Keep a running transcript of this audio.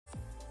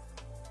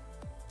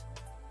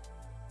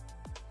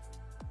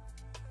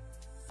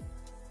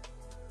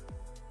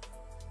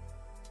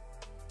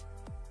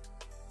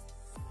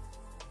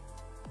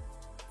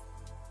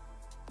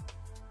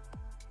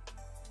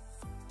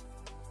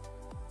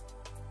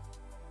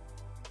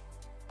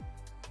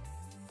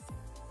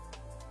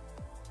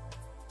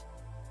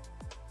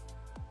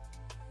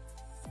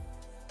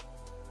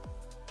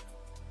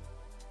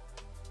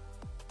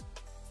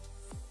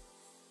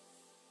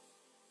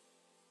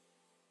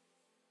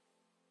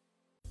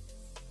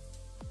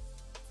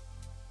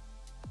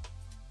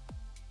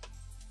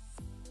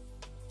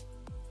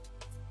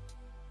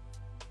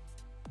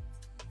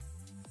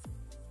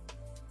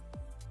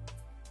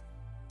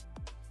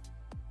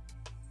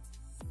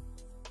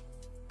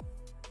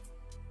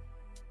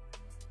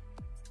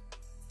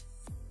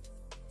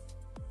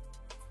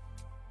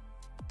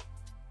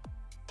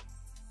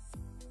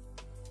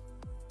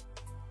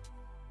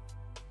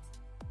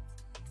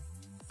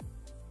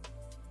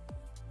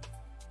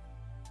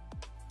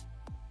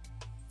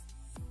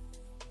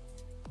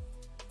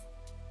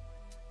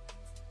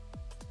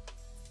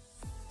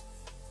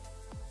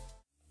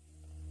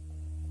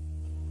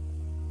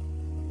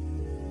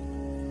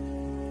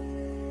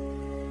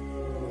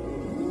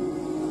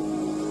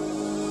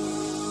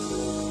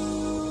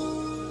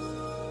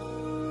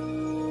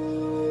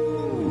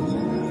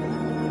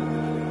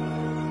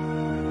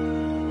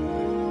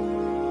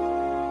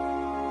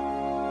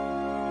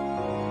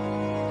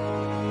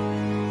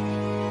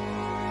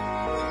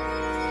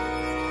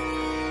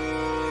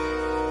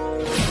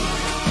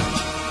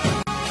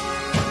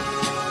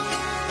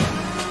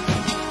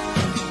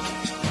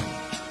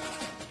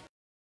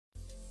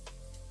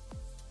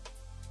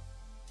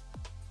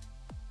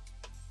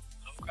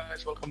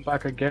Welcome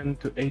back again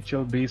to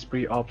HLB's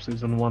Preop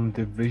Season 1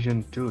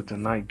 Division 2.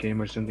 Tonight,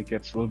 Gamer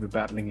Syndicates will be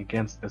battling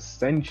against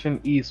Ascension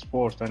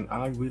esports, and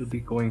I will be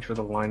going through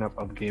the lineup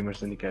of Gamer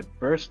Syndicate.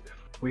 First,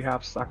 we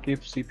have Sakif,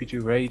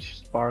 CP2 Rage,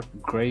 Spark,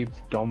 Grave,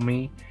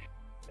 Dommy,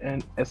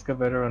 and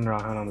Excavator and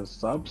Rahan on the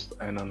subs.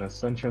 And on the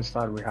Ascension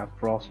side, we have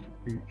Frost,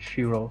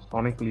 Shiro,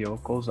 Sonic Leo,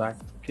 Kozak,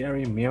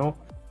 Gary, Mio,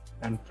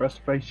 and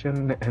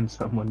Frustration, and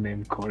someone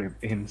named Korib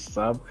in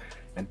sub.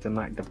 And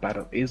tonight the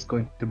battle is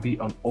going to be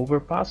on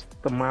Overpass,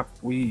 the map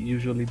we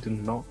usually do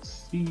not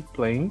see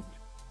playing.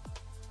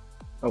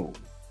 Oh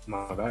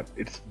my bad,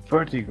 it's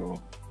Vertigo.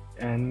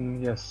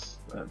 And yes,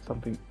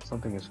 something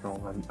is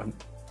wrong. I'm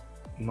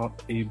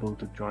not able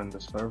to join the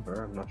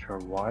server. I'm not sure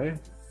why.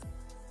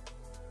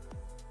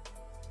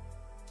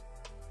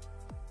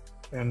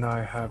 And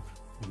I have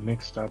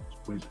mixed up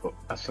with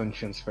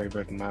Ascension's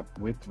favorite map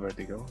with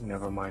Vertigo.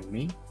 Never mind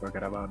me,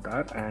 forget about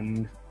that.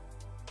 And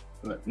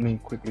let me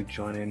quickly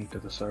join into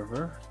the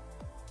server.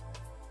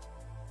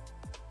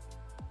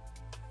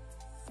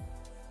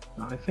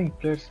 I think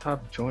players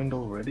have joined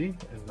already,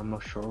 and I'm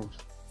not sure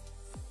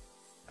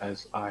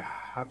as I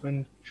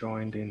haven't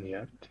joined in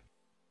yet.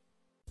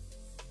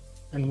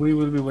 And we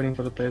will be waiting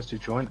for the players to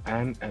join,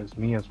 and as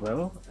me as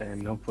well,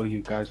 and hopefully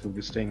you guys will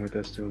be staying with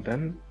us till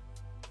then.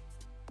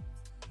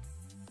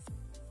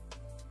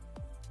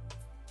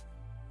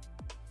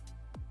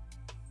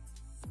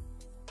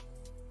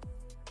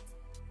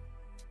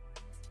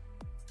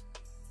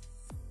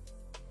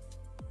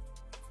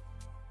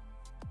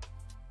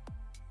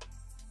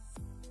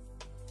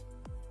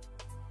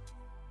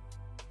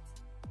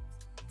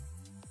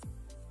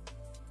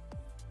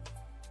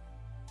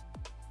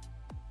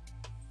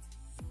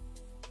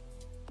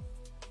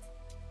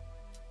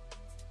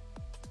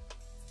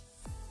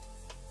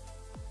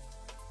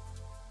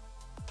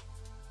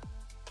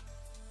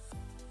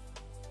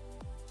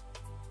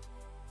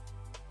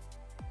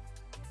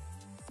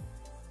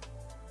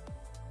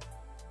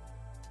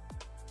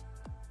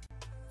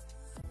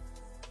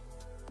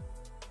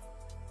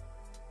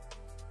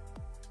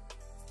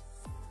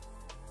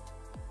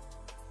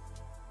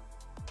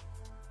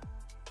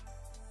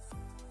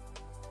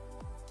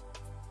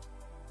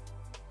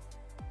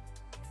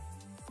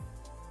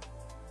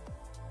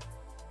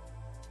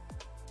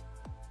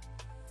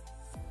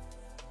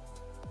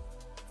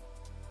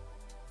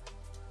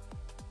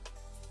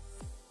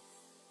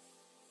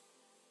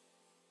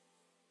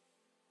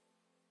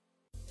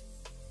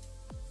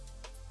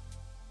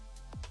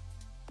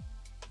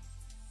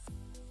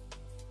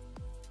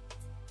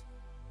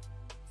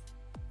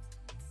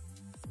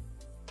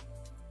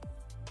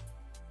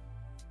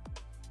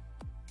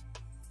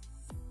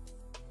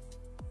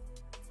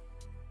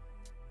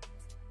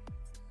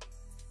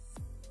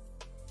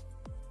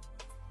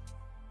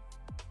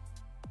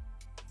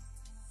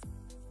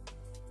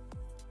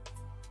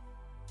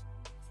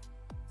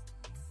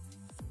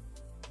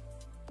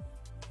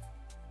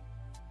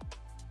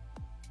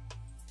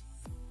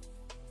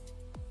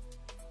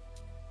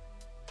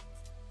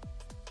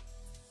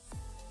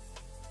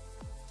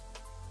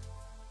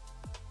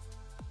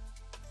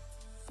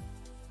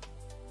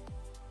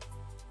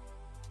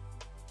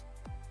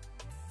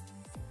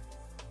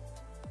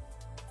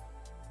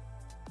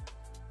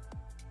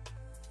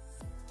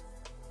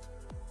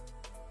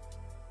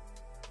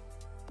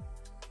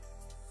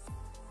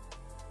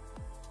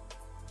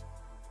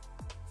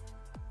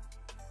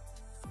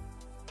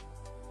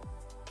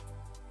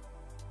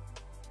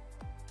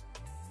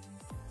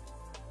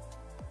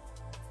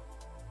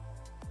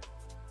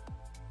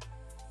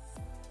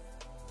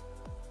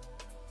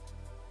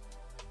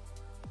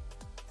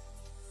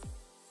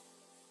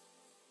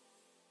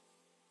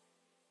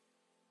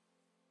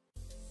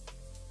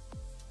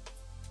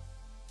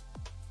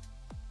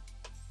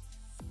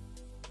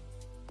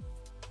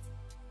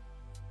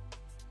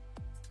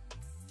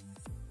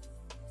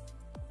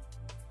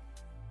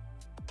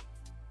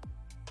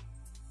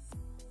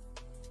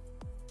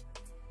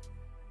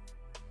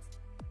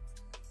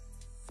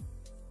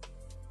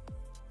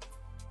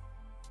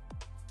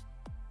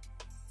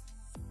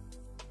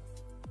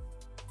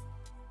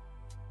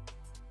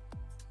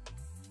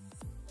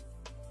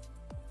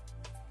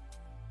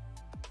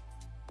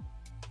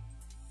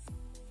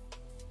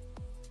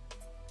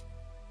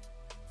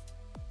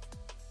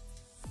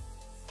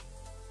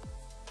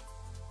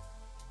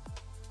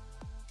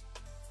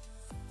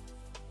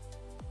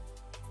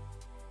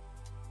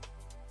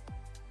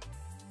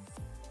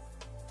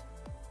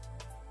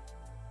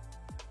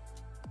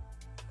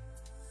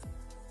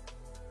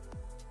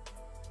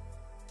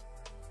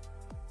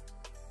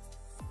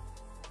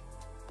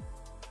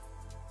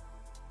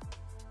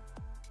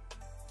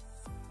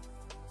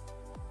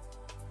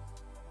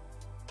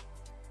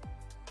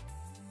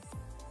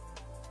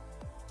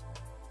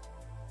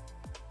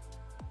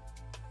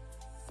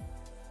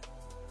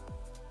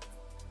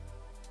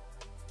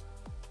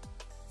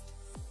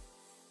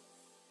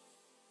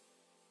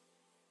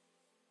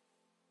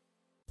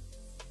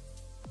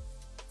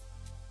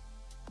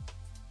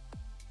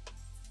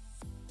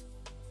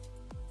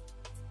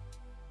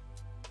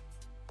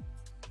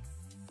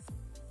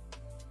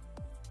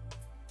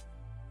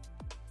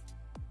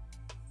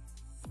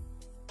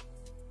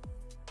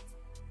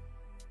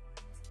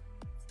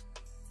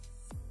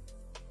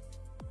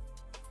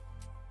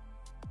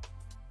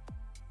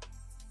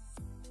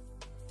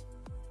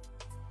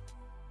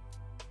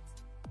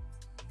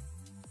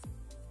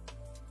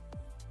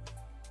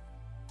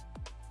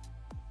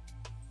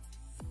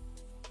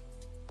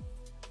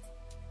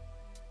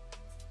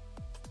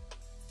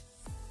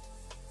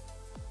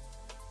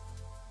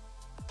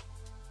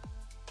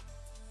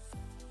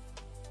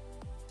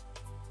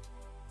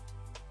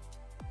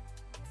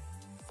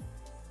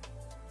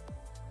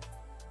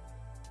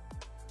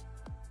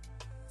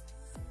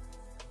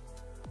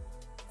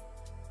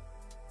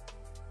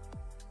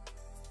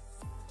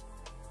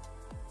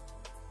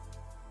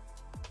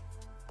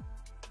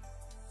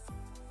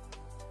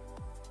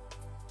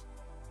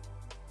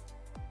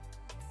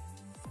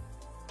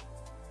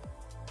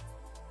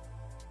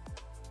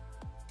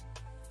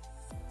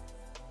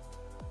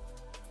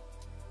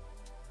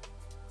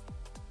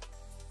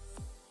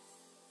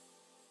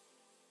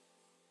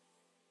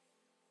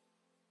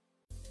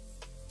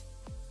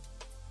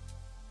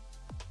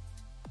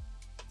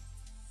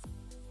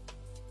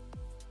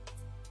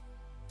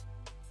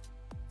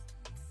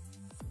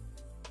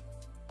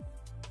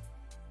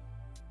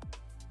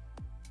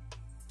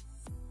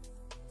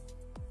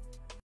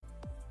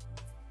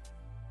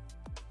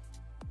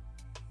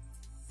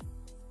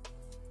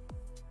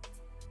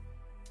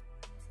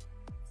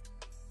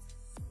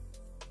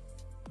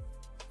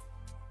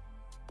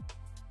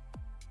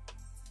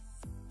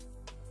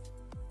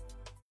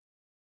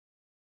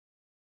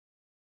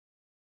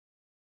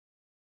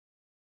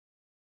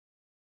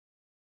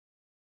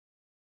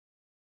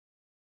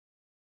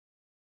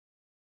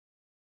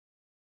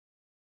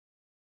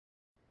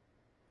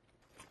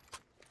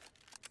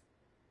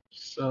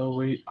 So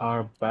we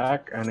are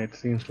back, and it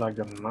seems like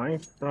the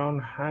ninth round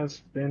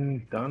has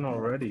been done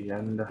already,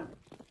 and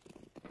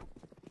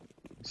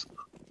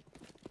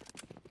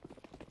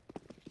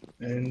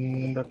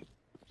the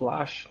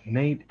flash,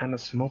 nade, and a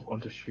smoke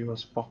onto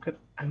Shiva's pocket,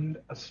 and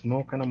a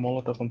smoke and a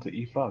molotov onto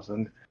Eva's,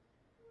 and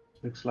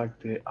looks like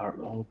they are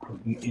all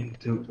grouping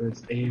into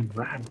a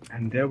ramp,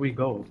 and there we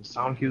go. The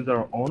sound cues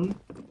are on.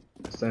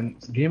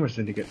 Gamer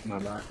Syndicate, my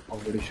bad,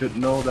 already should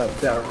know that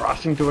they're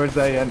rushing towards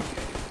A, and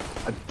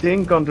a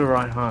dink onto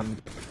Raihan,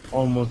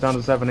 almost down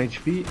to 7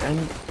 HP, and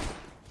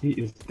he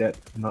is dead,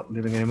 not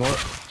living anymore.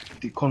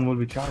 Deacon will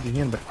be charging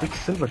in, but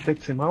Quicksilver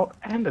takes him out,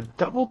 and a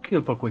double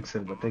kill for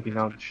Quicksilver, taking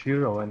out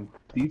Shiro, and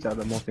these are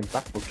the most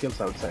impactful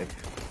kills, I would say,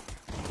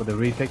 for the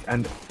retake.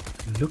 And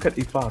look at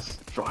Ifas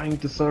trying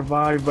to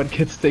survive, but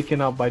gets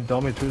taken out by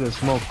Domi through the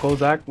smoke.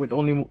 Kozak with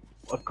only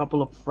a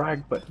couple of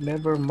frag, but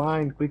never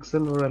mind,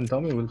 Quicksilver and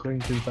Domi will clean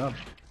things up.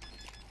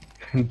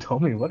 And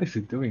Domi, what is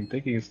he doing,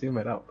 taking his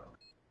teammate out?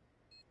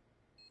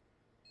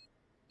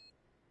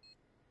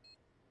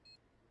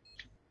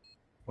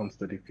 Wants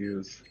to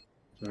defuse.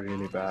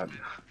 Really bad.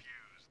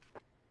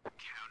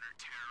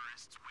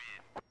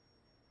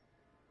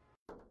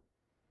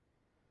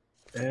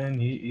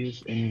 And he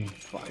is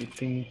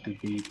inviting to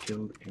be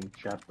killed in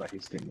chat by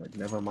his teammate.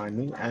 Never mind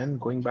me. And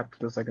going back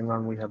to the second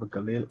round, we have a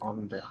Galil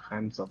on the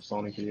hands of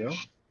Sonic Leo,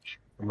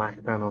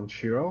 Macdan on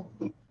Shiro,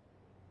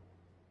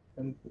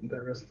 and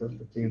the rest of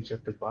the teams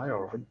have to buy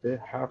already. They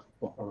have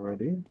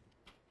already.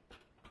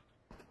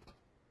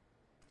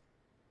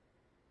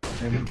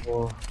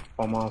 M4,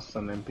 FAMAS,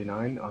 and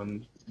MP9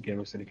 on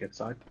Gamer Syndicate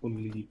side,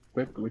 fully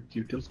equipped with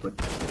utils, but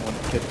one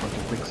kit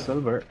onto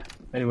Quicksilver.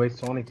 Anyway,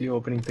 Sonic Leo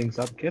opening things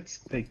up, gets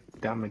take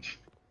damage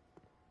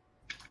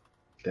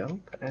dealt,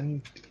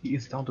 and he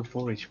is down to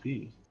 4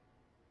 HP.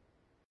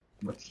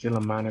 But still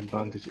a man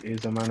advantage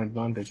is a man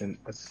advantage, and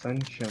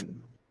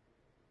Ascension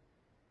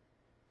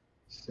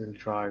still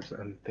drives,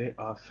 and they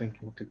are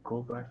thinking to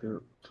go back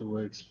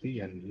towards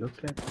B, and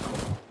look at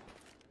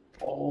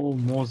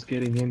almost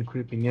getting in,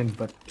 creeping in,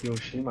 but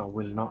Kiyoshima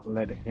will not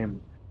let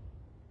him.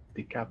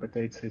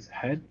 Decapitates his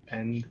head,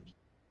 and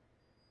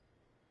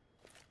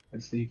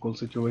it's the equal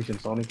situation.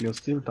 Sonic Leo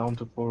still down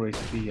to 4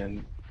 HP,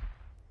 and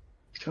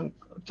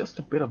just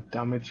a bit of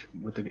damage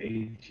with the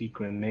AG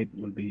grenade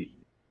will be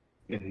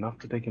enough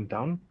to take him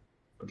down.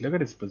 But look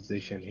at his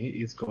position. He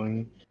is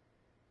going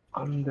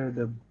under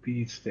the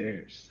B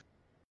stairs.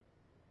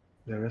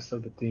 The rest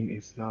of the team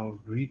is now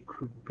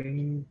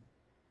regrouping.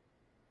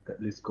 At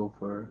least go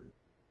for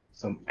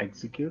some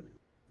execute.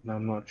 And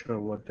I'm not sure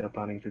what they're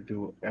planning to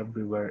do.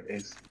 Everywhere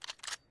is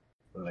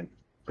like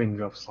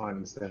finger of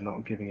silence. They're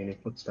not giving any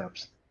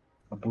footsteps.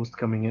 A boost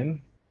coming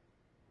in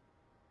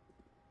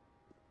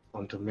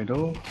onto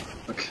middle.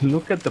 But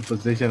look at the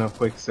position of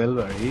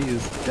Quicksilver. He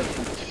is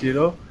just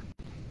Shiro.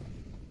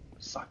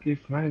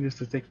 Sakif manages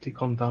to take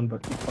Ticon down,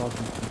 but he falls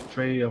into the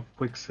tray of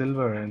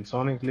Quicksilver, and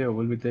Sonic Leo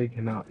will be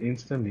taken out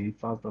instantly. He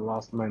falls the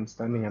last man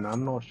standing, and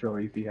I'm not sure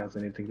if he has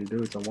anything to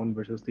do. It's a 1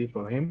 versus 3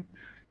 for him.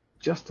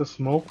 Just a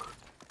smoke,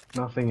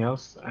 nothing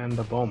else, and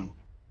a bomb.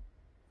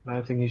 And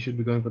I think he should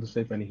be going for the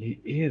safe, and he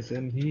is,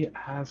 and he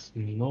has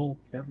no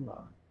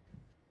Kevlar.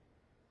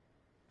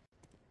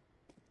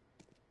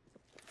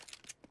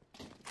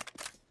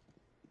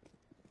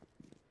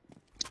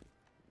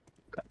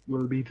 That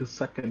will be the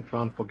second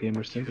round for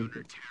Gamer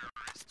Syndicate.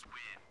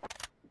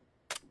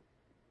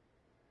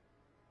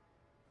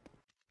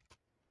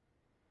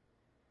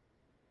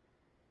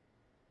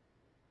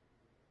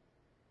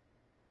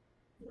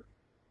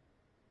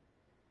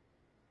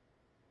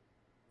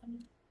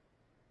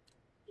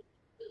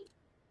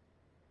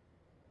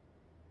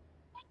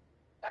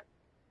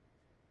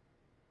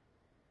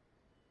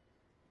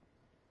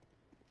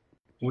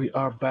 We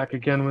are back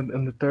again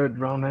in the third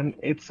round, and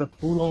it's a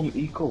full-on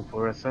eco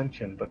for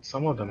Ascension, but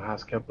some of them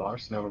has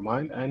Kevlars, never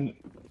mind, and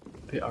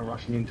they are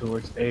rushing in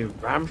towards a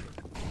ramp.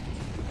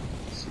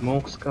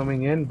 Smoke's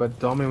coming in, but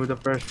Domi with the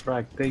first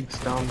frag takes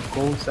down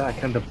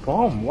Kozak, and the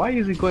bomb. Why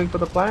is he going for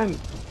the plant?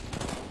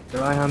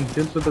 Raihan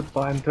deals with the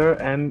planter,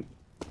 and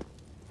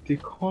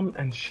Deacon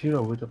and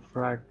Shiro with the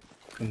frag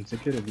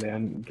consecutively,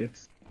 and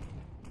gets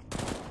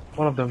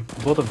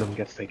both of them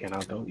gets taken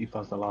out though.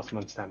 Ifa's the last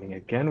man standing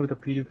again with a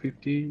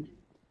PD50.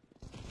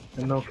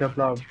 And no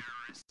Kevlar,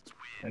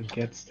 and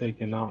gets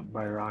taken out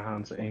by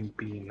Raihan's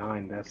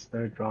MP9. That's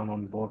third round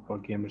on board for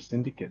Gamer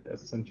Syndicate.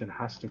 Ascension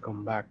has to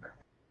come back.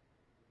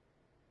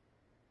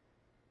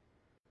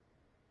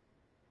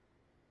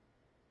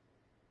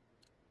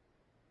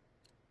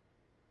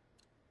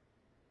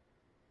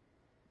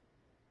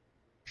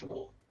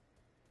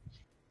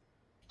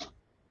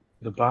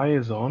 The buy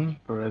is on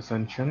for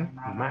Ascension.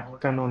 Mac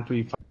 10 on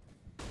 3.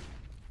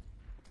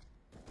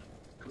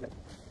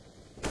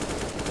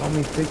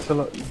 Tommy takes a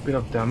bit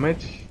of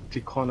damage.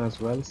 Ticon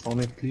as well.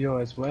 Sonic Leo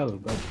as well.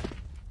 But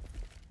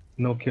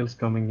no kills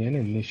coming in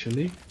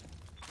initially.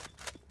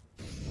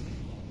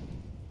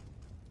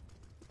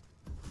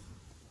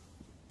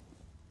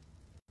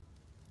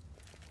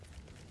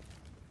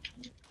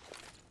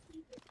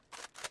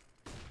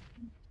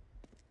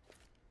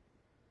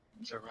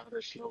 It's a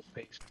rather slow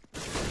pace.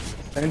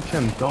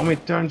 Ascension, Domi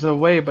turns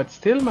away but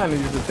still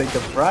manages to take the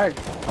frag.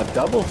 A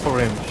double for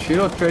him.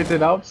 Shiro trades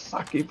it out.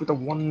 Saki with a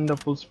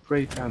wonderful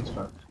spray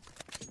transfer.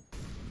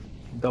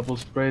 Double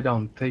spray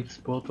down takes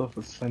both of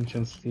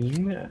Ascension's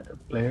team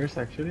players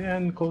actually,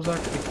 and Kozak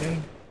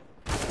again.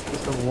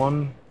 Just a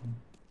one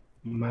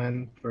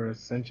man for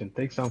Ascension.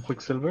 Takes down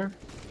Quicksilver.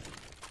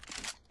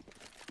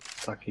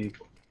 Saki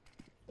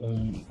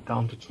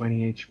down to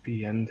 20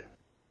 HP, and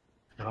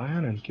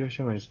Ryan and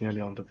Kyoshima is nearly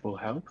on to full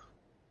health.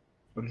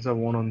 But it's a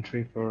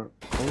 1-on-3 for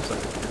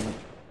Kozak, and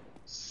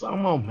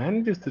somehow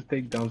manages to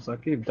take down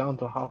Sakib down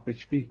to half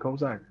HP.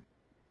 Kozak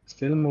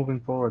still moving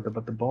forward,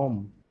 but the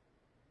bomb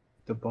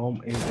is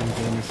in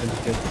Gamer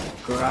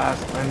Syndicate's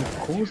grasp, and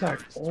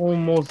Kozak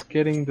almost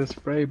getting the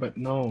spray, but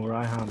no,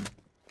 Raihan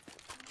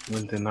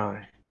will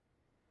deny.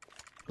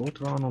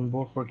 Both round on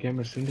board for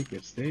Gamer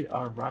Syndicates. They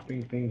are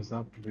wrapping things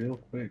up real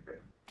quick.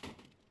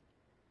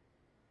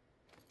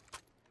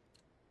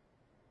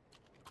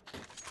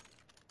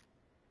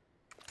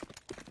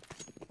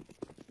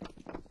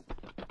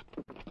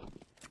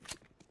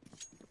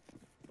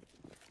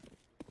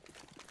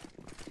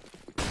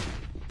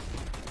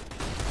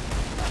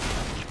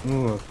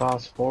 Ooh, a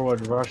fast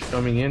forward rush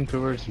coming in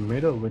towards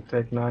middle with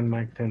Tech 9,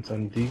 Mag 10s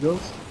and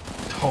Deagles.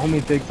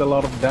 Tommy takes a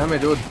lot of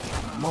damage. Oh,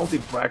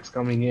 multi-frags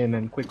coming in,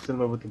 and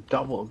Quicksilver with a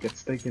double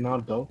gets taken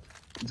out though.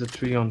 It's a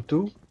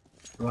 3-on-2.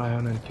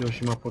 Ryan and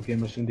Kyoshima for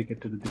Gamer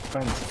Syndicate to the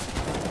defense.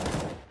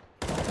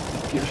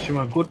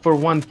 Kyoshima good for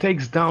one,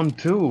 takes down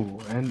two,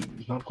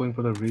 and not going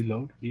for the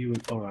reload. He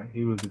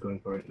will be going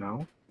for it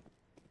now.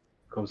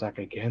 Kozak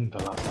again,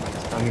 the last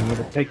man standing with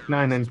a Tech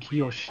 9, and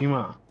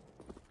Kyoshima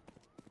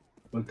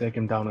will take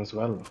him down as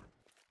well.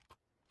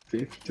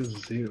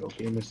 5-0.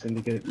 Gamer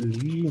Syndicate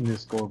leading the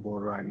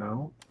scoreboard right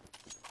now.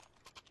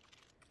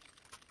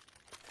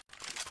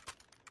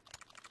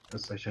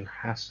 Ascension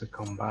has to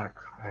come back,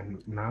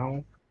 and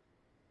now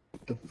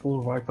the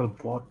full rifle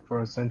bot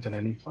for Ascension,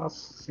 and he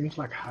fast seems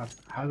like has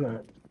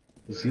a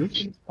zilch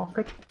in his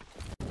pocket.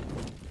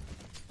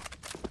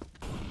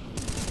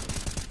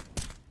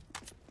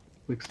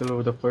 Quicksilver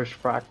with the first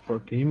frag for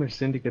Gamer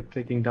Syndicate,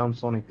 taking down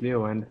Sonic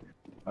Leo, and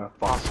a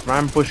fast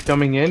ram push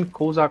coming in.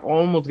 Kozak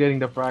almost getting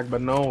the frag, but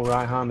no,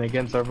 Raihan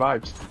again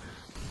survives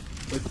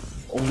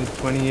with only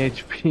 20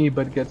 HP,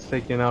 but gets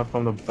taken out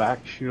from the back.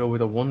 Shiro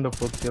with a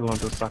wonderful kill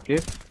onto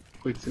Sake.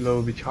 Quicksilver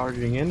will be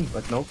charging in,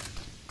 but nope.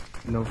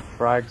 No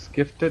frags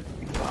gifted.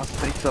 Fast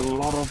takes a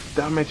lot of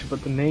damage,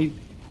 but the nade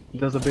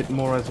does a bit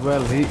more as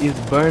well. He is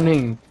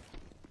burning.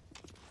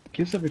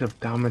 Gives a bit of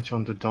damage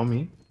onto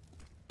Domi.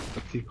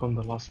 But Tikon,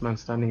 the last man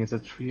standing, is a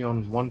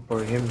 3-on-1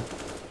 for him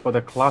for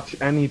the clutch,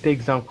 and he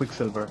takes down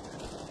Quicksilver.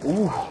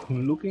 Ooh,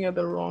 looking at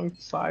the wrong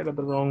side at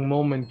the wrong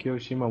moment.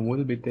 Kyoshima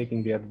will be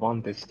taking the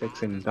advantage, takes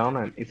him down,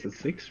 and it's a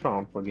 6th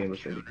round for Gamer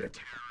Syndicate.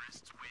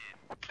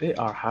 They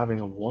are having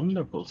a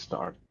wonderful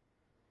start.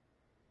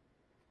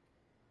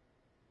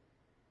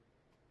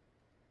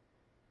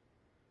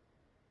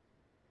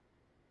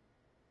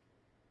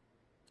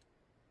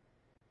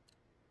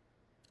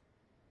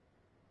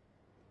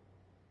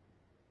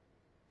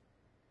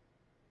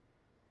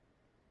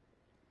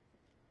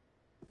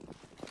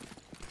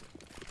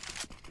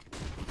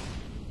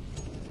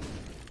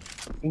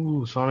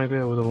 Ooh, Sonic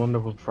Leo with a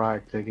wonderful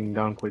frag, taking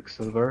down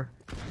Quicksilver.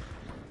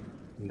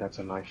 And that's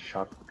a nice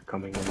shot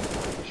coming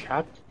in.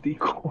 Chat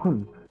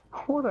Deacon.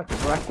 What a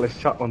reckless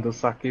shot on the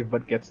Saki,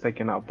 but gets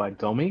taken out by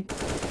Domi.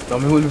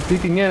 Domi will be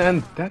peeking in,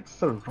 and that's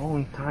the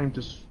wrong time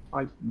to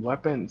swipe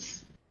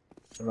weapons.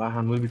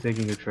 Raihan will be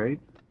taking a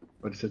trade,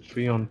 but it's a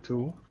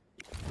 3-on-2.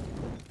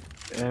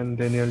 And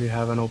they nearly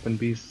have an open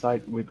B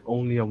site with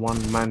only a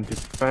one-man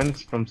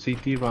defense from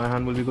CT.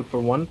 Raihan will be good for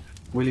one.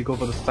 Will he go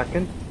for the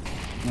second?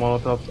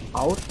 Molotov's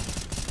out,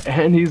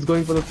 and he's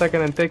going for the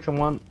second and takes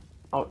one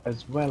out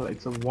as well.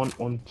 It's a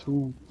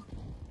 1-on-2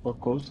 for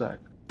Kozak.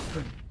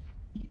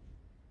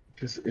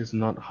 This is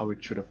not how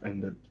it should have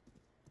ended.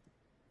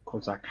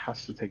 Kozak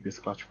has to take this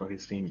clutch for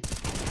his team.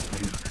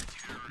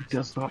 He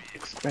does not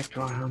expect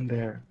Raihan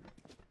there.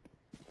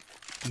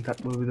 And that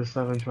will be the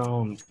 7th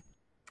round.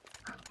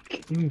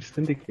 Team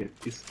Syndicate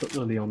is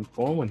totally on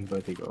form in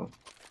Vertigo.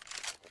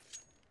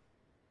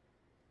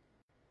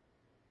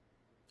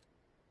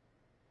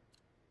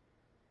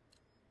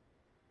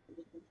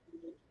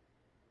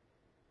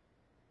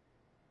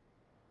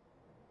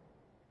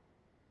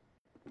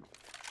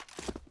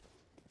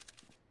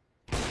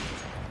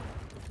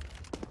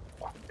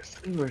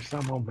 Silver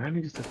somehow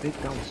manages to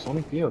take down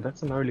Sonic Leo.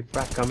 That's an early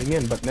frag coming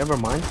in, but never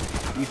mind.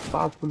 He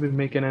fast will be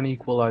making an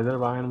equalizer.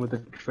 Ryan with a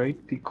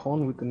trade,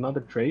 Tikon with another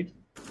trade.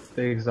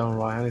 Takes down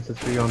Ryan. It's a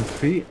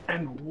 3-on-3,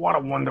 and what a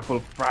wonderful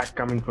frag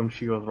coming from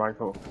Shiro's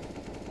rifle.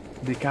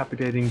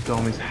 Decapitating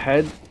Tommy's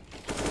head.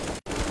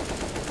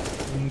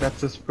 And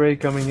that's a spray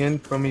coming in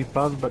from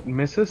Ifaz, but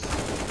misses.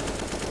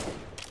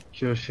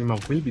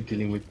 Kyoshima will be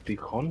dealing with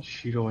Tikon.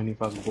 Shiro and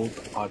Ifaz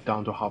both are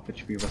down to half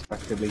HP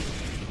respectively.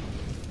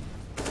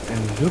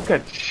 And look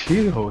at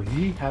Shiro,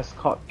 he has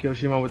caught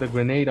Kyoshima with a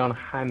grenade on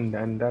hand,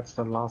 and that's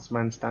the last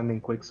man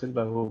standing,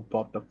 Quicksilver, who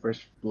bought the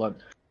first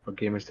blood. for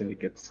Gamer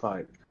Syndicate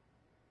side.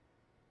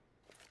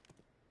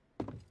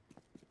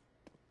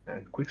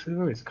 And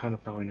Quicksilver is kind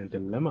of now in a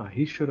dilemma.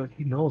 He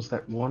knows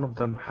that one of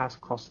them has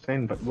crossed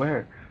in, but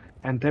where?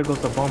 And there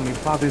goes the bomb.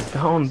 Ifaz is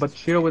down, but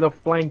Shiro with a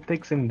flank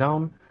takes him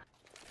down.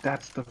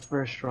 That's the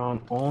first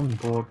round on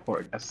board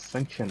for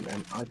Ascension,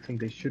 and I think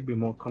they should be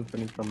more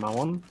confident from now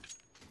on.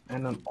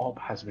 And an AWP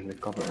has been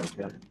recovered as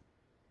well.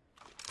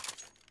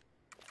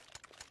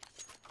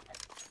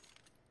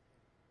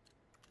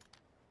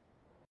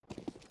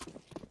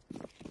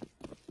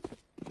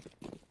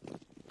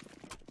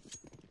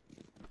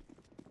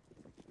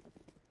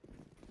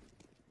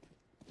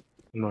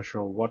 I'm not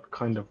sure what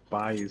kind of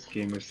buy is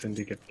Gamer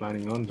Syndicate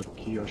planning on, but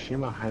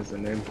Kiyoshima has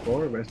an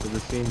M4, rest of the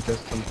team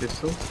just some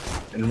pistols.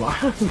 And wow,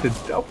 the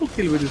double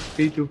kill with his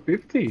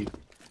P250!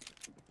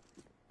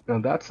 Now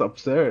that's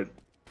absurd.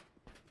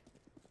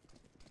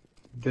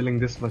 Dealing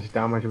this much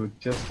damage with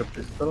just a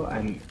pistol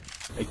and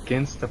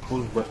against a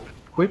full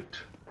equipped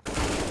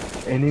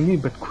enemy,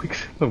 but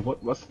Quicksilver,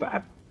 what was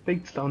that?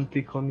 Takes down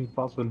Tikoni,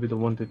 Fast will be the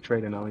one to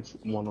trade, and now it's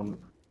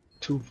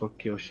 1-on-2 for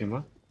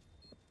Kiyoshima.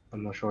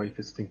 I'm not sure if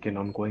he's thinking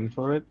on going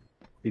for it.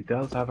 He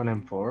does have an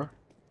M4.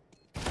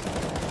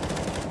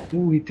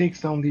 Ooh, he takes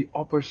down the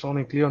upper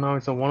Sonic Leo. Now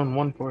it's a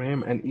 1-on-1 for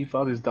him, and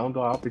Ifaz is down to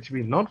half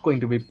HP, not going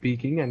to be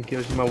peeking, and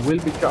Kiyoshima will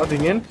be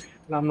charging in.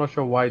 And I'm not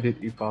sure why did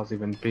Ifaz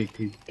even peek.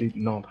 He did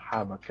not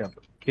have a kept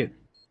kit.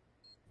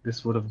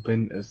 This would have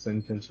been a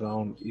sentence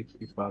round if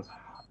Ifaz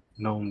had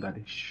known that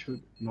he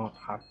should not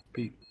have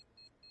peeked.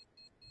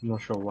 I'm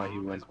not sure why he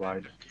went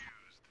wide.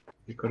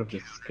 He could have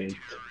just escaped.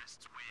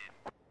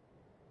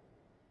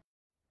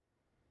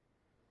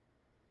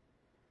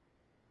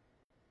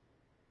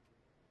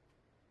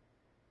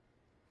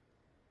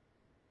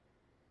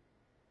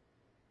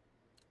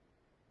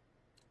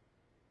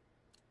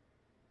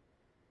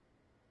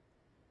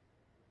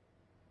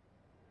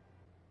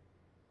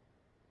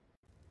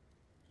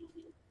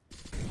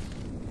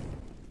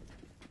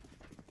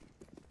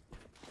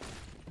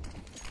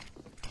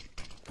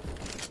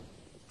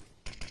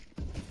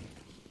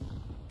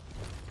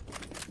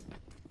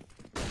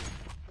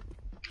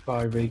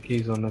 5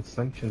 AKs on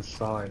Ascension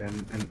side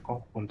and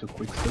off onto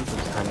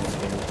Quicksilver's handling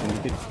game. And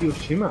you get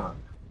Kiyoshima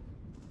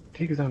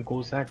takes down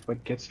Kozak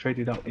but gets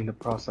traded out in the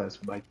process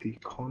by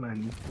Deacon,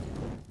 and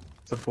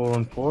it's a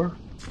 4-on-4.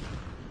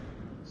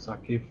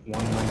 Sakif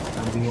one man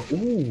standing.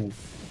 Ooh!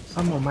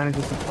 Somehow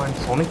manages to find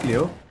Sonic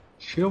Leo.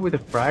 Shiro with a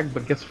frag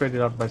but gets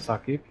traded out by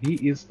Sakif. He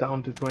is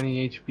down to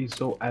 20 HP,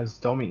 so as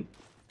Dummy.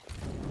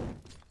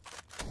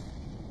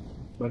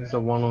 But it's a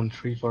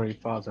 1-on-3 for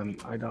Ifaz, and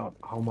I doubt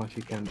how much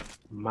he can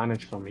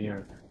manage from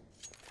here.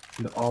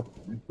 The op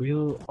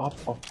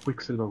of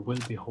Quicksilver will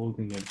be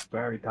holding a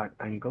very tight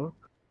angle.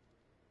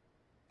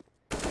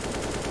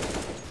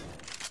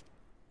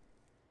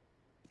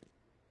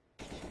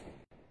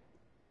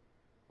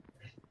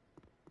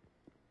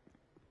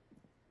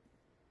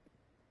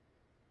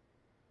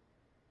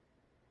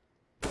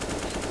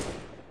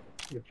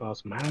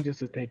 Ifaz manages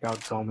to take out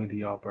Tommy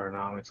the Opera.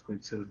 Now it's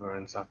Quicksilver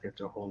and Sakif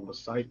to hold the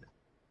site.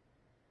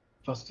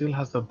 Ifaz still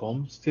has the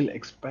bomb, still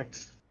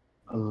expects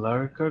a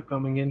lurker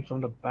coming in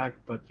from the back,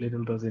 but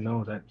little does he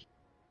know that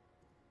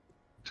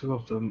two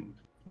of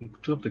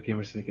the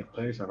Gamer Syndicate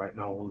players are right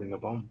now holding a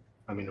bomb.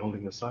 I mean,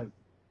 holding the site.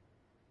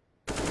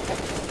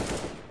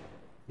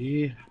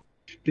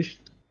 This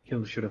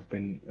kill should have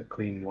been a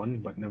clean one,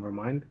 but never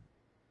mind.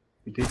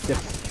 He did get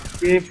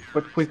skipped,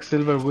 but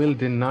Quicksilver will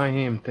deny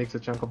him. Takes a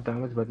chunk of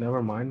damage, but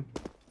never mind.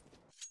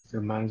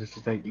 Still manages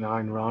to take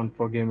 9 rounds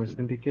for Gamer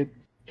Syndicate,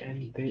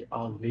 and they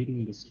are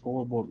leading the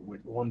scoreboard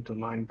with 1 to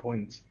 9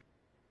 points.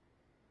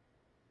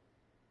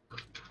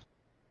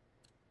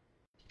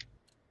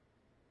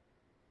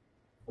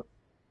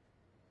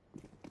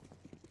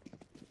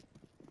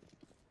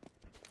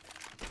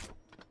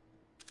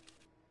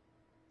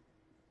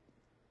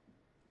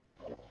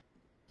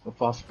 A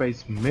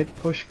fast-paced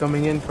mid-push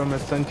coming in from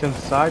Ascension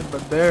side,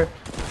 but there...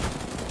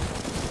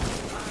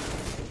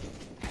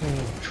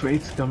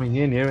 trades coming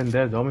in here and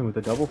there. Domi with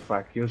a double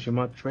frag.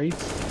 Kiyoshima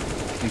trades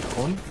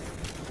Deacon.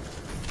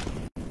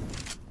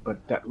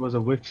 But that was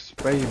a whiff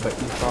spray by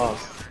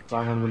Ifaz.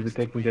 Ryan will be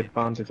taking the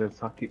advantage as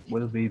Saki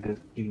will be the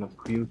king of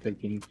crew,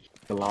 taking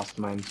the last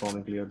man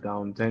Sonic Leo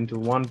down 10 to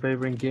 1,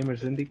 favoring Gamer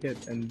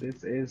Syndicate, and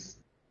this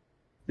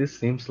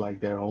seems like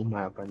their home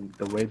map, and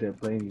the way they're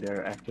playing,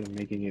 they're actually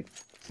making it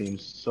seem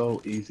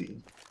so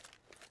easy.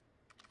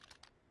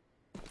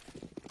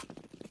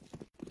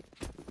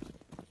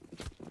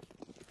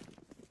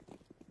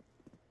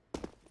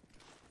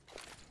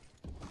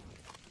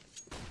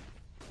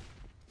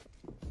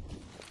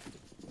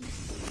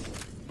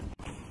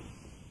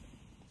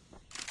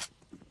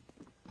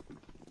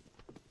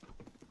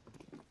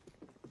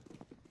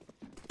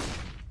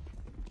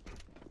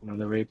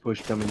 Another ray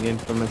push coming in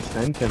from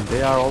Ascension.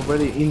 They are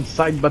already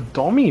inside, but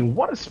Domi,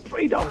 what a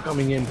spray down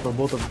coming in for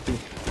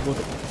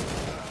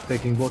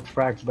taking both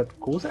frags. But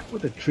Kozak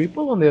with a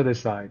triple on the other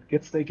side.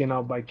 Gets taken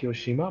out by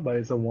Kiyoshima, but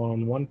it's a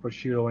 1-on-1 for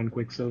Shiro and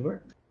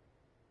Quicksilver.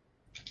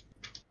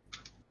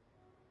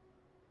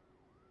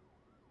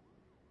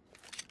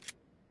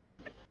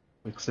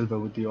 Quicksilver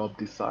with the op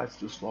decides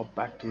to swap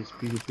back to his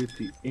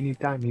P250.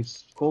 Anytime he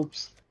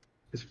scopes,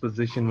 his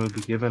position will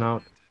be given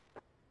out.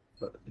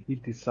 But he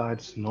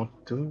decides not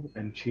to,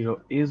 and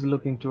Shiro is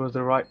looking towards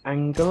the right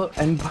angle,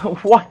 and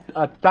what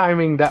a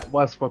timing that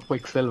was for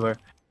Quicksilver,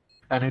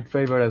 and it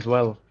favored as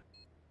well.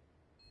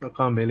 I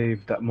can't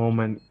believe that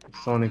moment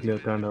Sonic Leo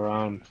turned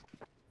around.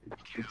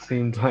 It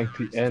seemed like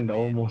the end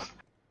almost.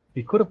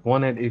 He could have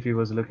won it if he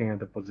was looking at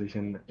the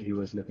position he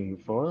was looking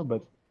for,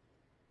 but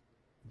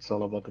it's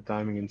all about the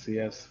timing in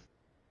CS.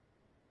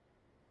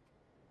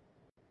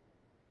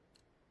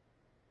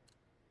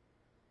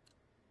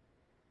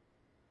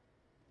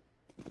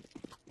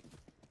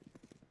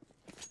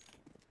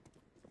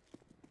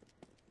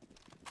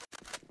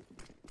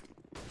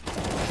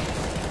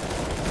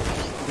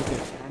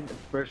 And the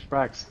first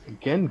frag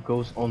again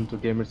goes on to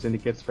Gamer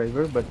Syndicate's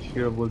favor, but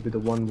Shiro will be the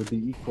one with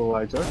the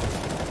equalizer.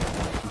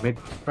 Mid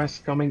press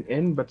coming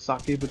in, but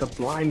Saki with a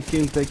blind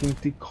kill taking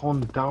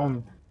Tikon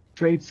down.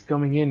 Trades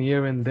coming in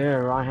here and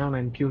there, Raihan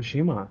and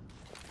Kyoshima.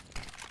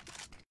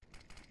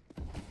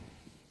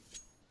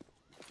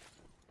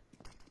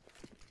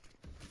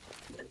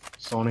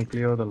 Sonic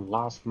Leo, the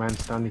last man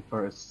standing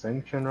for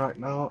Ascension right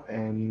now,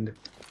 and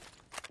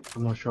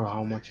I'm not sure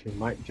how much he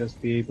might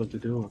just be able to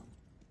do.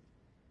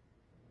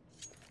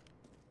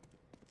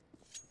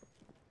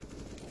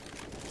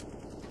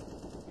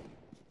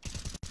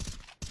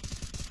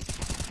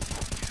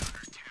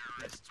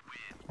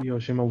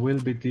 Kyoshima will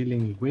be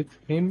dealing with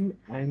him,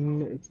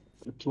 and it's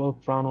the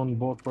 12th round on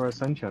board for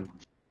Ascension.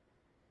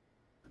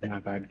 Yeah,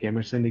 bad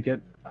Gamer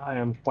Syndicate. I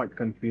am quite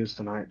confused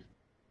tonight.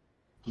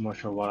 I'm not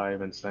sure what I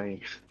even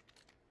saying.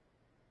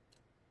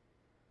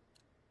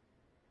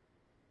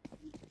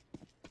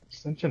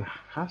 Ascension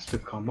has to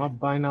come up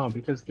by now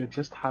because they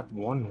just had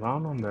one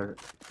round on their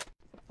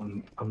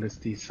on this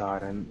T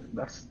side, and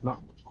that's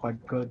not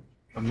quite good.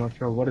 I'm not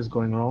sure what is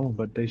going wrong,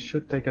 but they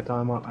should take a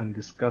time out and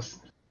discuss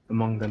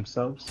among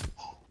themselves.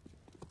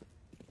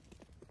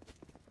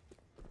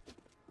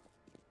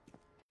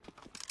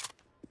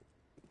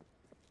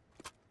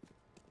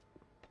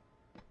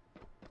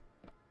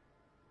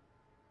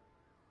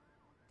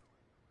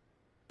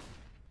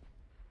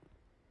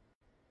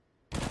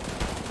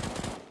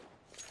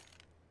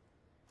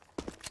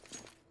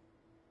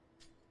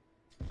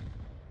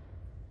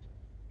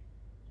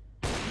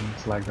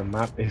 It's like the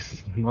map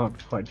is not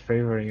quite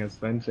favoring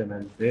Ascension,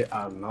 and they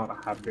are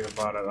not happy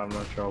about it. I'm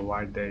not sure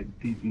why they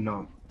did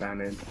not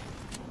ban it.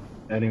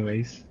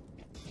 Anyways,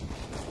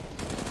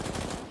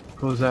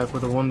 Kozak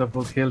with a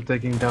wonderful kill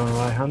taking down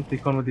Raihan.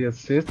 Tikon with the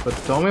assist, but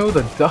Tommy with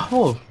a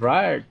double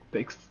frag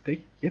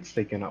gets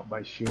taken out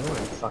by Shiro,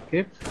 and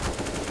Sakip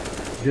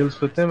deals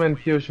with him, and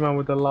Kyoshima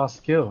with the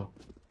last kill.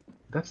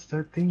 That's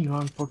 13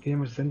 round for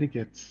Gamer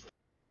Syndicates.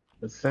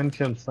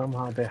 Ascension,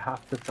 somehow they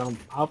have to come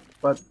up,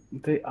 but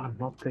they are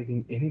not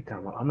taking any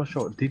time out. I'm not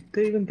sure. Did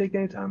they even take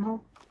any time out?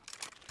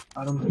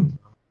 I don't think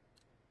so.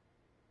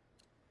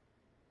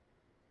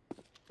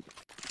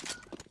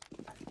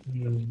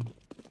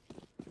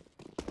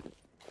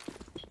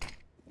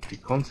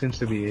 Tikon seems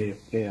to be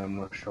AFK, I'm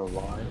not sure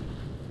why.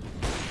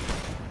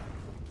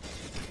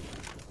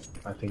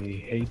 I think he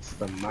hates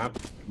the map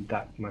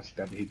that much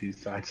that he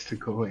decides to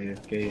go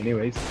AFK.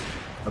 Anyways,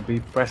 a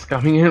big press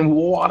coming in.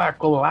 What a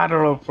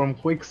collateral from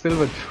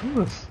Quicksilver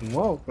through the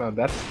smoke. Now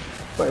that's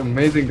quite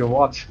amazing to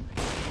watch.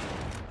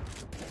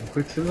 And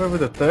Quicksilver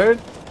with a third.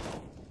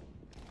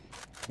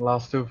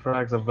 Last two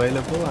frags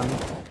available, and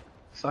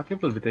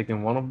Sakip will be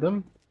taking one of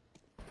them.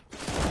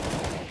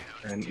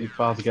 And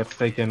Ifaz gets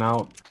taken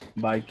out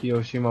by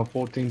Kyoshima.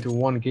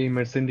 14-1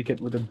 Gamer Syndicate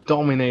with a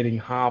dominating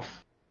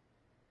half.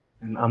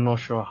 And I'm not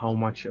sure how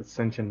much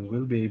Ascension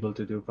will be able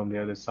to do from the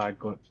other side,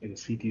 in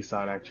CT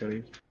side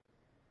actually.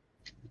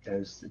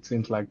 Because it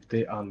seems like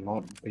they are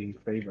not being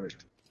favored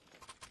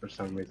for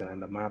some reason,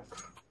 and the map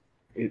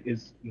it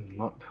is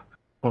not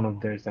one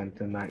of theirs, and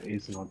tonight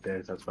is not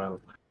theirs as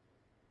well.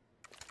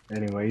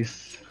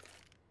 Anyways,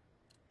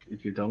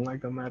 if you don't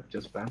like the map,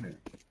 just ban it.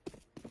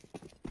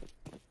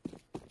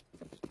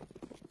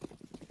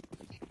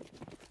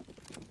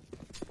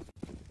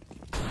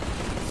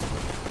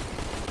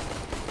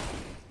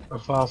 A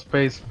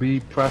fast-paced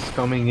B press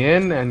coming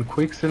in, and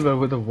Quicksilver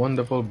with a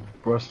wonderful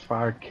burst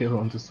fire kill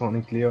onto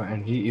Sonic Leo,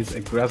 and he is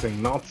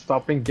aggressing, not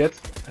stopping, gets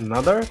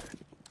another.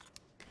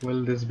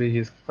 Will this be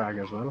his frag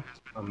as well?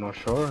 I'm not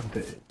sure.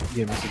 The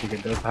Gamer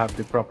Syndicate does have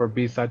the proper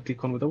B-side.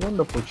 Tikon with a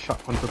wonderful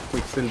shot onto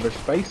Quicksilver's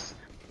face.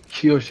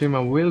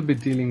 Kyoshima will be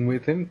dealing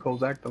with him.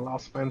 Kozak, the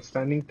last man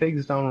standing,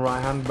 takes down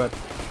Raihan, but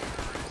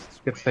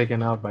gets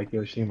taken out by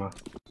Kyoshima.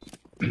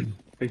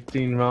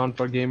 15 round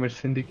for Gamer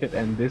Syndicate,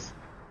 and this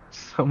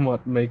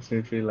somewhat makes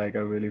me feel like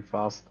a really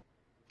fast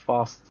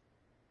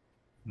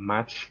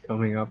match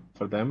coming up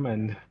for them,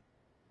 and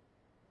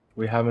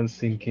we haven't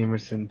seen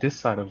this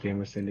side of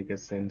Gamer Syndicate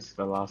since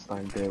the last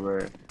time they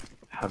were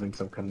having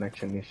some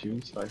connection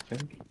issues. I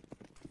think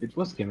it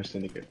was Gamer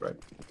Syndicate, right?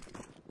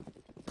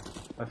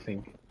 I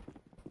think.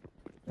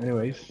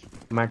 Anyways,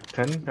 Mag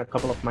 10, a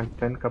couple of Mag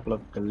 10, couple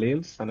of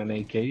Galils, and an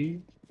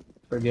AK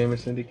for Gamer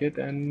Syndicate,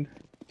 and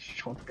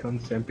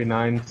shotguns,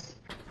 MP9s,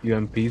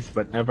 UMPs,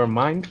 but never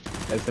mind.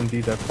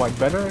 SMGs are quite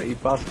better.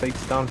 Ipas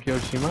takes down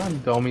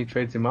Kyoshima, Domi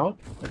trades him out.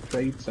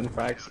 Trades and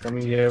frags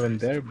coming here and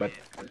there, but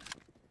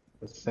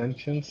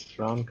Ascension's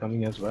round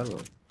coming as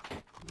well.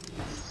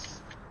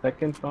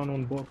 Second round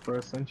on board for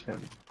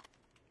Ascension.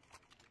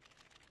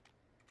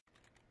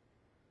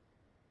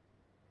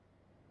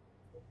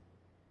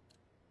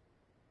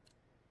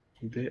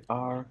 They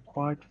are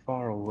quite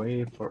far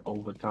away for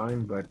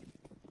overtime, but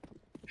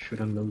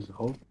shouldn't lose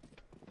hope.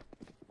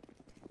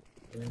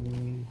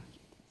 And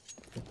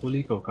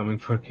Pulico coming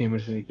for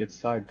Gamers Syndicate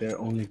side, they're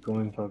only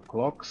going for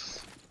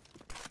clocks.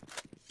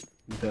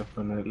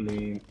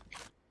 Definitely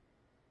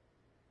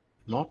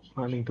not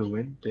planning to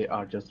win, they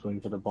are just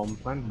going for the bomb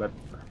plant, but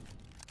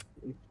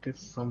if this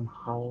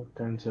somehow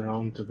turns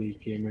around to be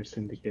Gamer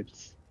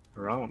Syndicate's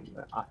round,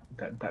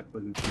 that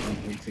will be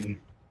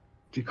amazing.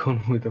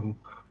 Tikon with a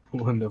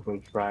wonderful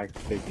frag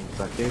taking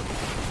Sake.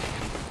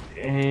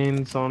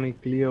 And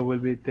Sonic Leo will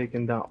be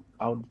taken down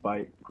out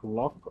by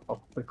Clock of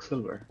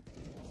Quicksilver.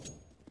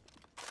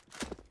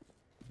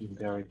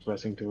 They are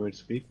pressing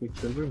towards B.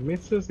 Quicksilver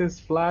misses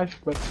his flash,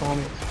 but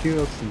Sonic's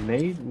Hero's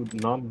nade would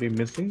not be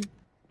missing.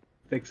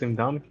 Takes him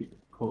down.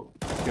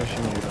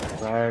 Kyoshima with a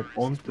frag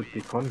onto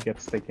Tikon,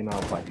 gets taken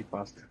out by the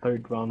past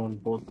third round on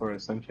board for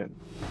Ascension.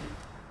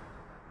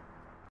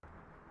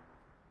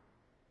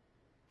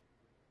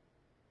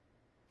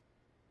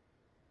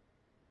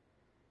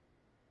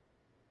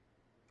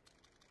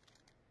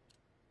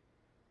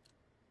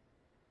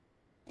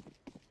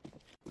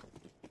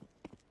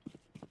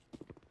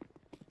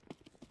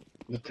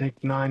 The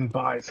Take 9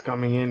 buys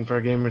coming in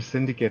for Gamer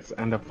Syndicates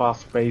and a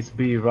fast-paced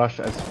B rush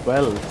as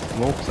well.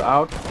 Smokes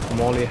out,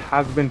 Molly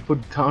has been put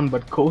down,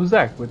 but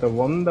Kozak with a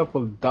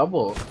wonderful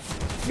double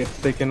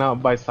gets taken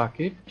out by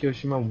Sakib.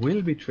 Kyoshima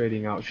will be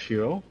trading out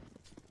Shiro.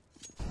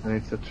 And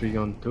it's a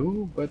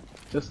 3-on-2, but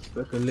just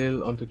a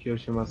little onto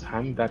Kyoshima's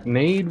hand. That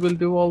nade will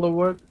do all the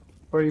work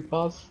for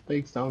Ipas.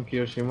 Takes down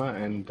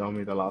Kyoshima and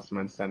Domi, the last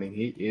man standing.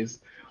 He is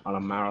on a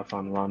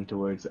marathon run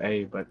towards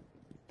A, but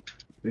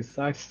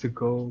decides to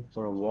go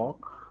for a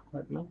walk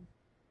right now.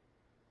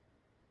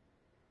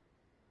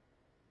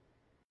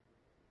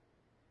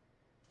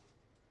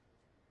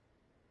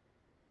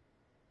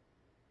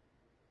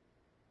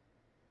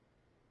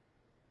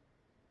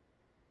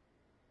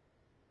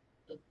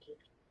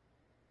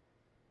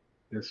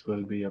 This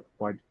will be a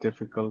quite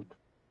difficult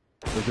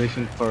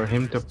position for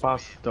him to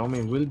pass.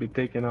 Domi will be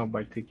taken out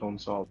by Tikon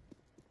Sol.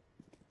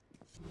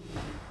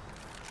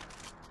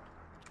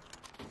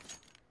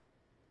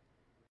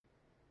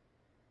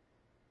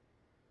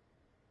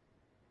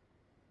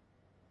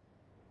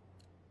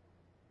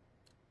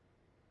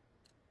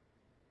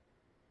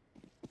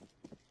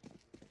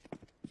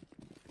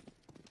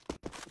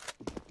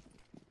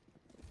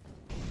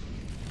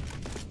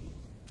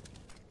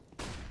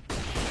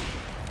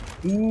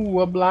 Ooh,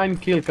 a blind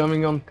kill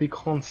coming on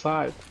Tikon's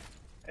side.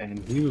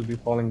 And he will be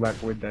falling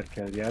back with that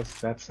kill.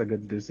 Yes, that's a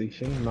good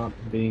decision, not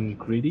being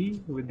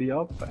greedy with the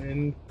up,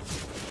 and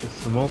the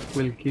smoke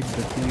will keep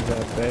the thieves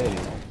at bay.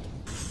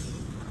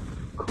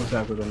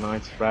 Kozak with a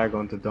nice frag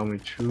onto Domi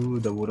through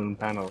the wooden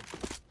panel.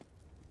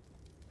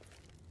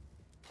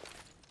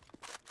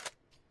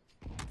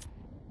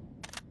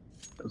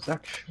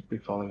 Kozak should be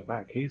falling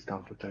back, he's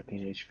down to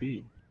 13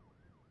 HP.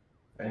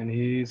 And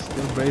he's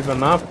still brave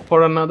enough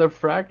for another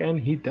frag, and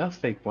he does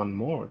take one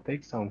more.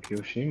 Takes down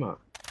Kyoshima.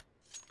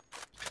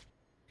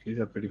 He's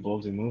a pretty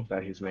ballsy move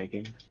that he's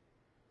making.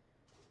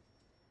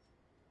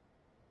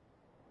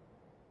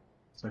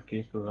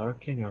 Sake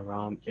lurking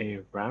around a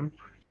ramp,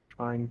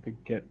 trying to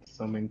get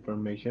some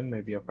information,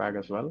 maybe a frag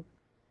as well.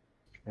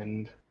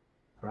 And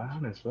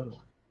Ryan as well.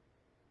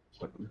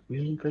 But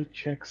will they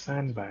check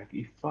sandbag?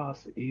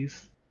 Ifas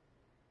is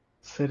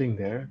sitting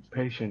there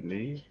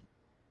patiently.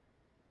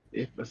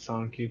 If a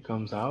sound cue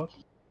comes out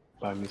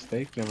by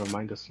mistake, never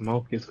mind, the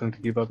smoke is going to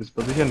give up his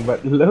position.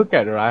 But look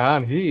at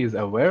Ryan, he is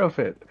aware of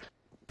it.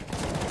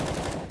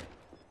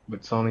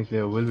 But Sonic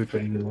Leo will be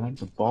trading the land.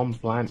 The bomb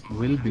plant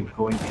will be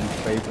going in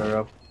favor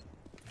of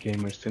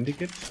Gamer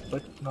Syndicates,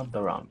 but not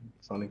the round.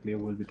 Sonic Leo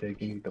will be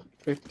taking the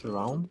 5th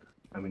round.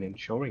 I mean,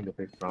 ensuring the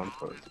 5th round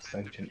for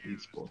Ascension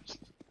Esports.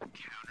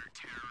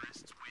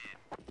 Counter-terrorists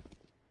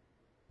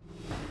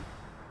win.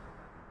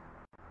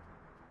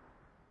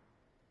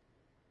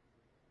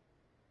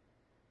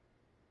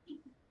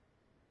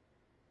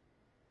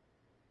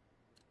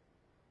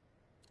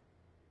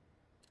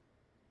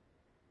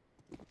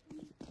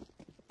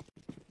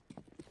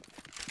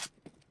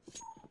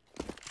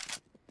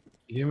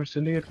 Gamer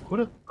Syndicate could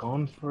have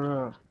gone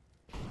for a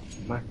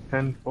Mac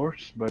 10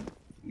 force, but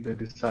they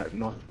decided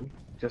not to.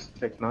 Just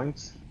take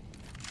 9s.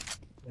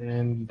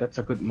 And that's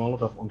a good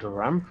Molotov onto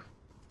ramp.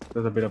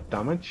 Does a bit of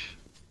damage.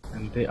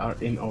 And they are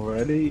in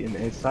already in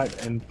A side.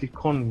 And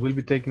Tikon will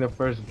be taking the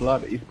first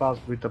blood. It passed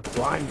with a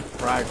blind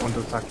frag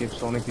onto Sakib.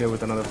 Sonic here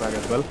with another frag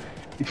as well.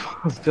 It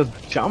was just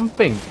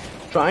jumping,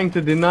 trying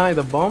to deny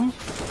the bomb.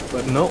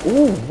 But no.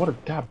 Ooh, what a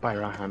dab by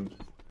Rahan.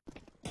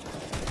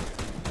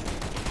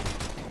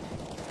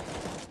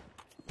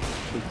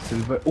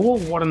 Quicksilver. Oh,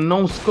 what a no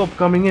scope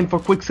coming in for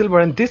Quicksilver,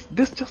 and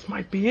this just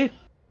might be it.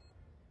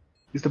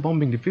 Is the bomb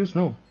being defused?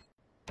 No.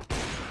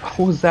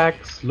 Ozak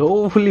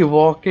slowly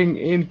walking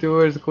in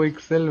towards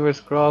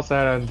Quicksilver's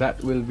crosshair, and that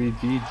will be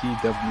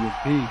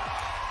GGWP.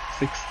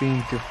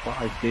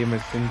 16-5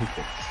 Gamer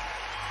Syndicates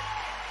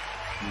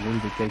will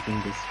be taking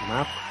this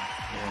map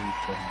and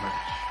the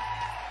match.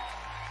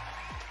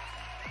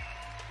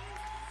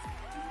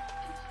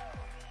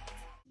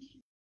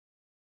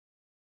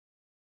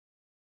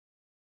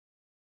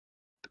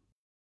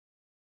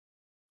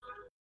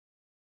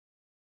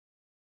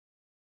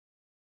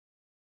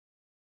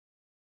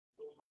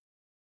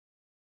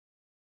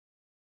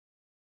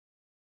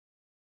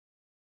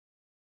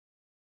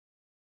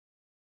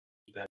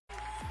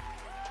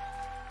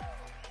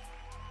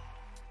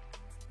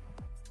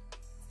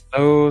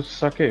 Hello,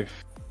 Sakif.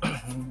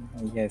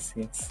 Yes.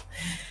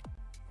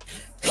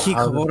 কি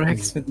খবর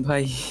হাকসমিত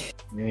ভাই?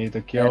 এই তো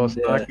কি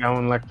অবস্থা,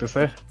 কেমন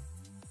লাগতেছে?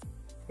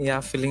 Yeah,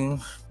 feeling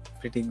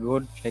pretty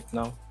good right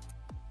now.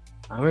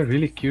 I'm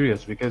really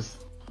curious because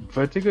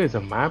Vertigo is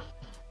a map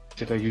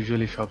যেটা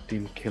usually সব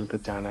টিম খেলতে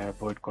চায় না,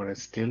 অ্যাভয়েড করে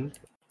still,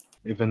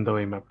 even though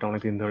এই ম্যাপটা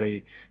অনেকদিন ধরেই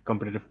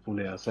competitive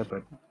pool-এ আছে,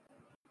 but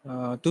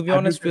To be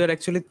honest, we are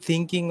actually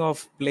thinking of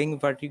playing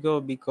Vertigo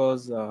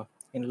because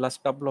in the last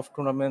couple of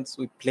tournaments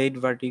we played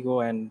Vertigo,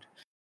 and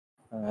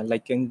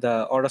like in the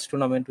Oras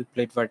tournament we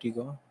played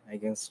Vertigo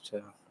against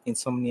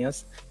Insomnias,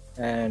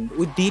 and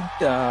we did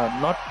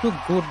not too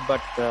good,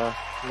 but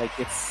like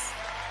it's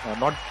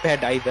not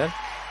bad either.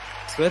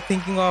 So we're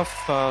thinking of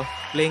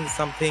playing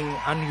something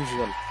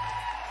unusual,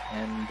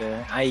 and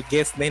I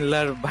guess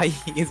Nainlar Bhai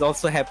is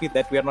also happy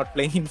that we are not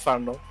playing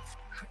Inferno.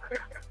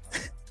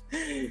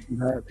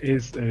 that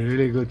is a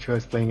really good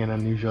choice, playing an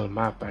unusual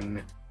map,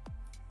 and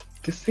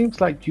this seems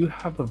like you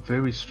have a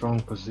very strong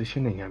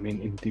positioning. I mean,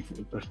 in the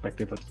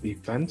perspective of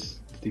defense,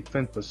 the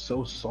defense was so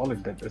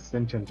solid that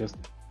Ascension just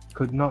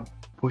could not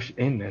push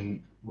in. And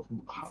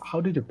how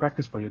did you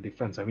practice for your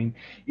defense? I mean,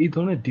 এই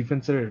ধরনের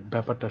ডিফেন্সের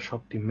ব্যাপারটা সব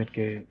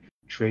টিমমেটকে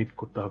trade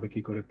করতে হবে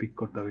কি করে, pick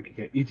করতে হবে কি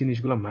করে, এই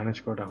জিনিসগুলো ম্যানেজ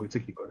করা হয়েছে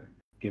কি করে?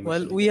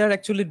 Well, we are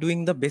actually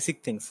doing the basic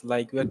things,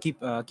 like we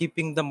are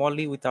keeping the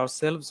molly with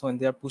ourselves. When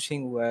they are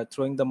pushing, we are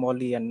throwing the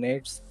molly and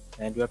nades,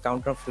 and we are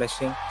counter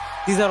flashing.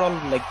 These are all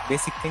like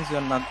basic things. We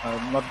are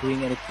not doing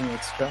anything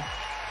extra.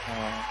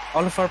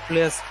 All of our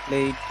players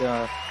played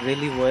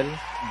really well.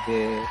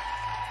 They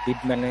did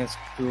manage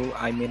to,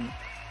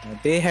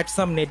 they had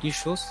some net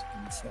issues,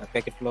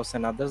 packet loss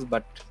and others,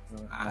 but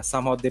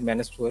somehow they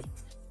managed well.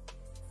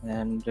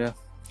 And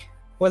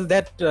well,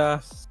 that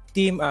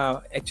team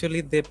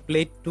actually they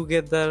played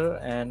together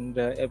and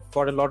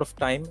for a lot of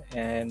time,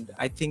 and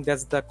I think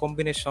that's the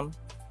combination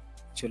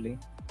actually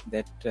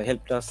that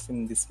helped us in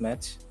this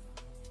match.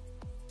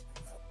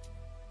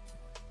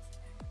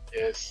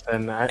 Yes,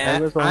 and I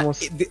was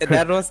almost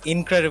that was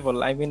incredible.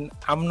 I mean,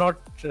 I'm not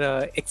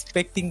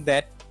expecting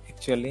that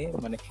actually.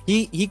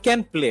 He can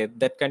play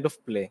that kind of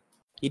play.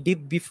 He did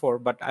before,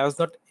 but I was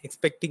not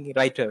expecting it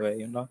right away,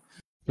 you know.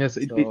 Yes,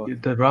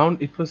 the round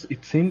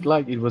it seemed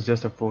like it was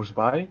just a force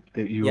buy.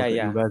 You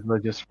guys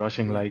were just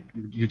rushing, like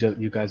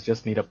you guys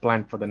just need a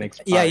plant for the next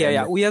buy.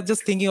 Yeah. We are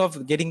just thinking of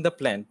getting the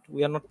plant.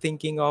 We are not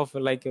thinking of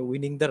like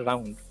winning the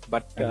round.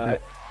 But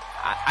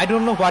I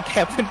don't know what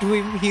happened to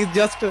him. He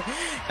just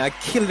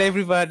killed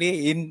everybody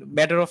in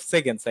matter of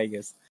seconds, I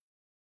guess.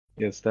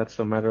 Yes, that's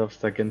a matter of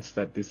seconds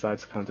that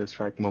decides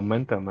Counter-Strike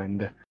momentum, and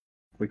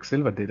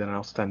Quicksilver did an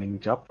outstanding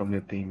job from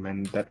your team, and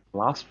that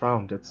last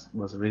round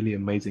was really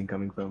amazing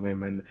coming from him.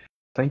 And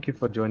thank you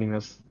for joining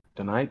us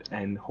tonight,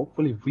 and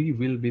hopefully we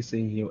will be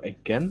seeing you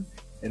again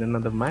in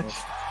another match.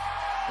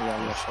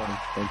 Yeah, sure.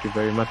 Thank you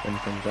very much, and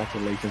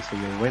congratulations to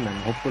your win, and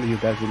hopefully you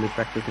guys will be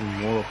practicing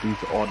more of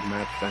these odd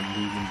maps, and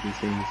we will be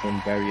seeing some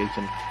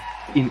variation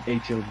in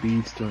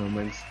HLB's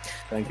tournaments.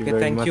 Thank you very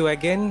much. Thank you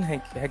again,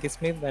 Haki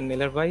Smith and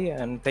Nainlar Bhai,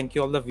 and thank you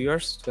all the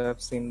viewers who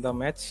have seen the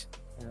match,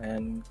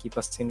 and keep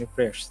us in your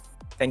prayers.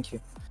 Thank you.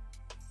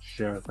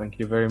 Sure, thank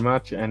you very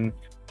much. And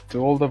to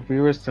all the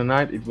viewers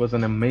tonight, it was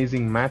an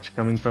amazing match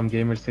coming from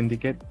Gamer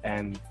Syndicate,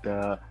 and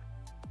the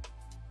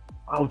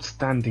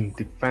outstanding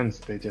defense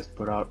they just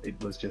put out, it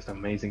was just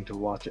amazing to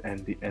watch, and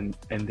the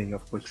ending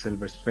of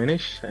Quicksilver's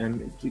finish, and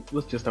it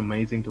was just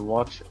amazing to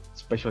watch,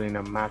 especially in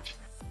a match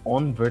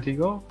on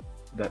Vertigo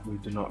that we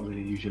do not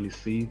really usually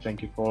see. Thank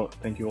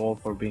you all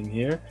for being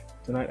here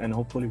tonight, and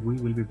hopefully we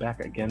will be back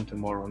again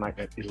tomorrow night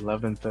at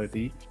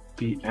 11:30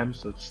 p.m.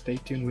 So stay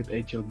tuned with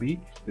HLB.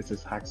 This is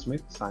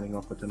Hacksmith signing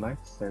off for tonight.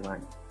 Stay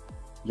right.